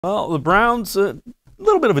Well, the Browns, a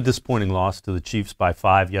little bit of a disappointing loss to the Chiefs by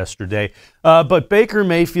 5 yesterday, but Baker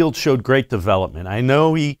Mayfield showed great development. I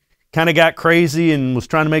know he kind of got crazy and was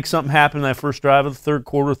trying to make something happen in that first drive of the third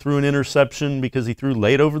quarter, threw an interception because he threw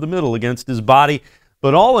late over the middle against his body.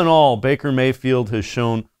 But all in all, Baker Mayfield has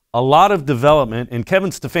shown a lot of development, and Kevin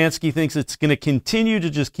Stefanski thinks it's going to continue to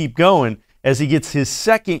just keep going as he gets his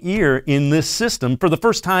second year in this system. For the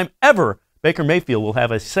first time ever, Baker Mayfield will have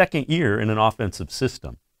a second year in an offensive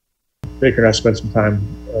system. Baker and I spent some time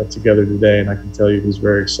together today, and I can tell you he's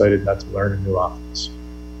very excited not to learn a new offense.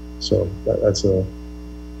 So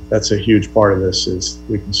that's a huge part of this. Is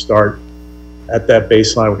we can start at that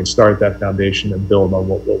baseline, we can start at that foundation, and build on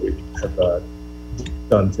what we have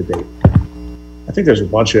done to date. I think there's a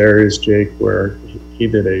bunch of areas, Jake, where he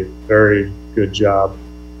did a very good job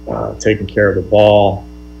taking care of the ball.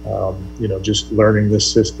 Just learning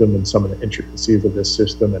this system and some of the intricacies of this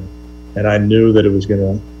system, and I knew that it was going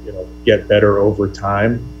to get better over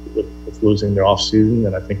time with losing the offseason,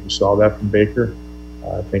 and I think you saw that from Baker.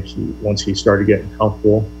 I think once he started getting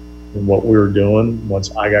comfortable in what we were doing, once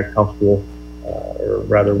I got comfortable, or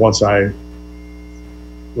rather once I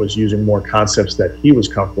was using more concepts that he was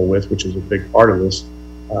comfortable with, which is a big part of this,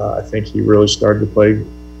 I think he really started to play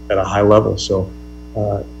at a high level. So,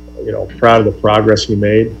 proud of the progress he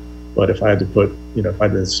made. But if I had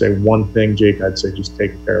to say one thing, Jake, I'd say just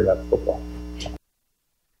taking care of that football.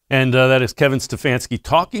 And that is Kevin Stefanski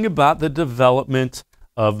talking about the development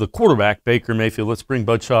of the quarterback, Baker Mayfield. Let's bring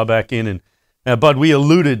Bud Shaw back in. And Bud, we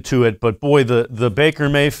alluded to it, but boy, the Baker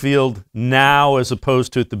Mayfield now as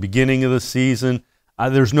opposed to at the beginning of the season,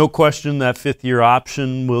 there's no question that fifth-year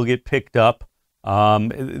option will get picked up.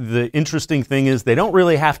 The interesting thing is they don't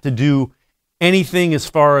really have to do anything as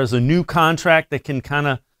far as a new contract. They can kind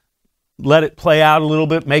of let it play out a little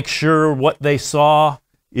bit, make sure what they saw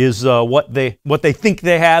is what they think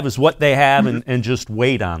they have is what they have, and just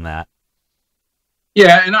wait on that.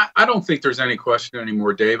 Yeah, and I don't think there's any question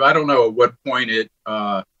anymore, Dave. I don't know at what point it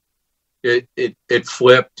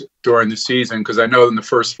flipped during the season, because I know in the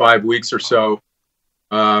first 5 weeks or so,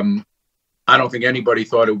 I don't think anybody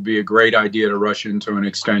thought it would be a great idea to rush into an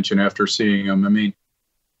extension after seeing him. I mean,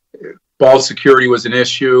 ball security was an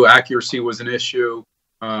issue, accuracy was an issue.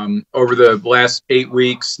 Over the last 8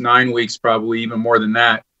 weeks, 9 weeks, probably even more than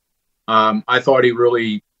that, I thought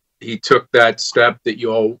he took that step that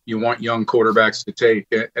you want young quarterbacks to take.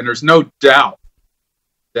 And there's no doubt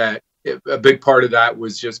that a big part of that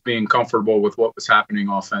was just being comfortable with what was happening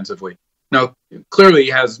offensively. Now, clearly he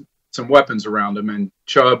has some weapons around him, and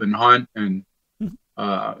Chubb and Hunt and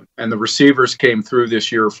the receivers came through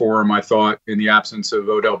this year for him, I thought, in the absence of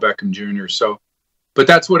Odell Beckham Jr. So, but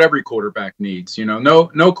that's what every quarterback needs.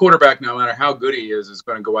 No quarterback, no matter how good he is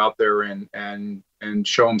going to go out there and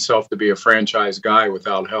show himself to be a franchise guy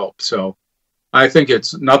without help. So I think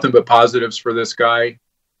it's nothing but positives for this guy.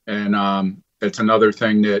 And it's another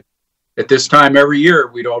thing that at this time every year,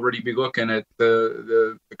 we'd already be looking at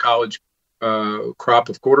the college crop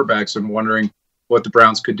of quarterbacks and wondering what the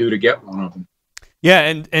Browns could do to get one of them.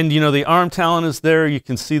 Yeah, and the arm talent is there. You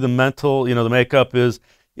can see the mental, the makeup is,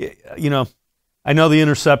 I know the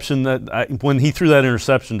interception when he threw that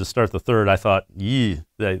interception to start the third, I thought,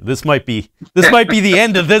 this might be the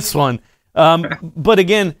end of this one. But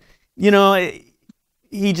again, he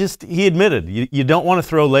admitted you don't want to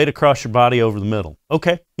throw late across your body over the middle.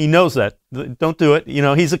 Okay, he knows that. Don't do it.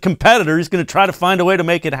 He's a competitor. He's going to try to find a way to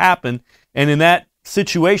make it happen. And in that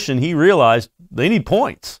situation, he realized they need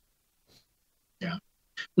points. Yeah.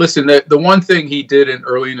 Listen, the one thing he did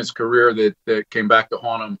early in his career that came back to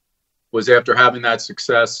haunt him was after having that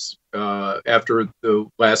success after the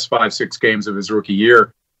last 5-6 games of his rookie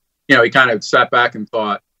year, he kind of sat back and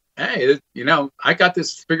thought, hey, I got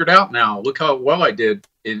this figured out now. Look how well I did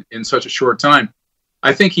in such a short time.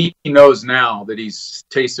 I think he knows now that he's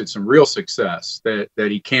tasted some real success, that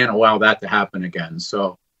he can't allow that to happen again.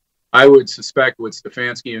 So I would suspect with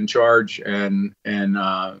Stefanski in charge and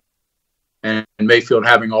Mayfield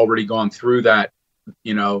having already gone through that,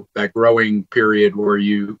 that growing period where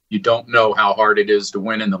you don't know how hard it is to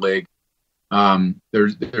win in the league,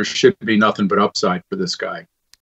 there should be nothing but upside for this guy.